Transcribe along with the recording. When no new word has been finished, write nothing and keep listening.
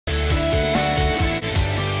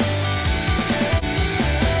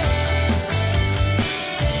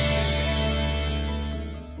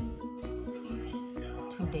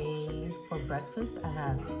breakfast, I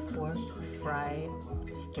have pork fried,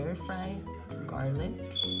 stir-fried garlic,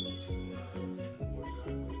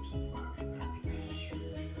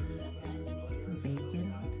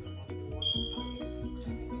 bacon,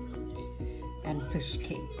 and fish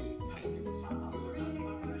cake.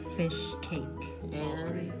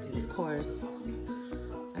 And of course,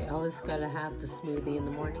 I always gotta have the smoothie in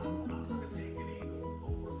the morning.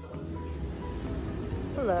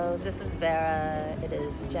 Hello, this is Vera. It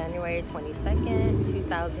is January 22nd,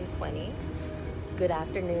 2020. Good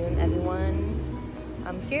afternoon, everyone.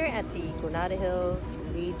 I'm here at the Granada Hills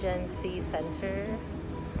Regency Center.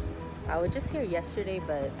 I was just here yesterday,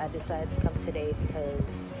 but I decided to come today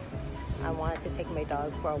because I wanted to take my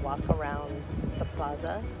dog for a walk around the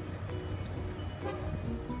plaza.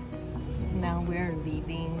 Now we're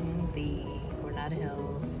leaving the Granada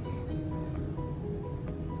Hills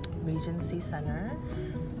Regency Center,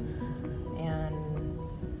 and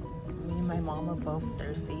me and my mom are both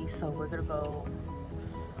thirsty, so we're gonna go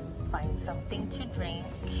find something to drink.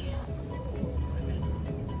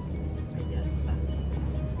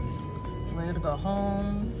 We're gonna go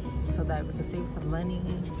home so that we can save some money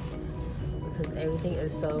because everything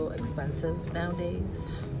is so expensive nowadays.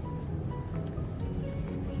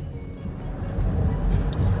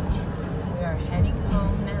 We are heading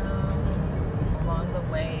home now. Along the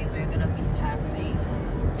way, we're gonna be passing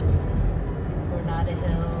Granada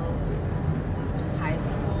Hills High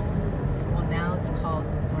School. Well, now it's called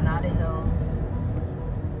Granada Hills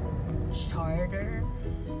Charter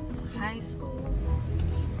High School.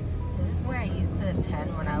 This is where I used to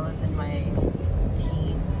attend when I was in my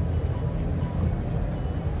teens.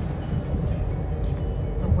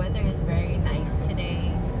 The weather is very nice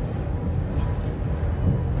today.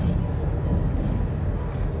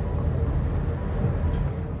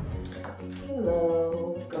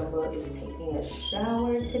 Hello, Gumbo is taking a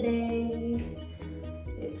shower today.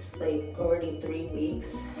 It's like already 3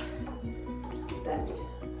 weeks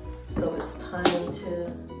so it's time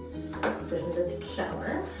for him to take a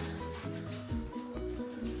shower.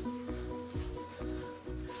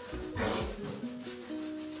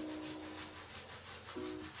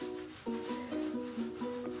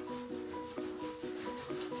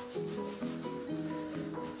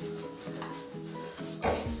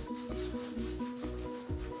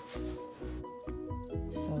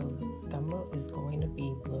 Gumbo is going to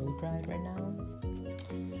be blow dried right now.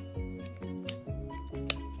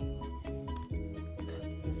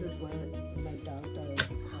 This is what my dog does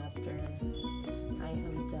after I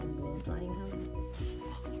am done blow drying him.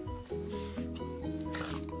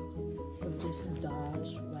 He'll just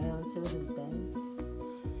dodge right onto his bed.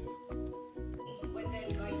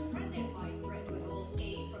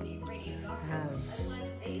 I have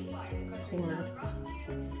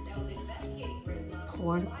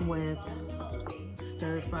pork with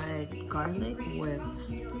stir-fried garlic with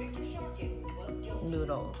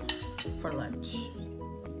noodles for lunch.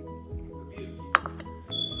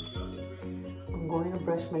 I'm going to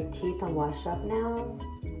brush my teeth and wash up now.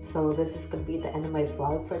 So this is going to be the end of my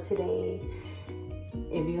vlog for today.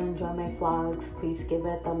 If you enjoy my vlogs, please give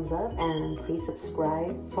it a thumbs up and please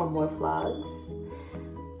subscribe for more vlogs.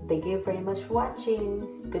 Thank you very much for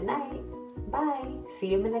watching. Good night. Bye. See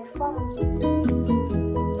you in the next vlog.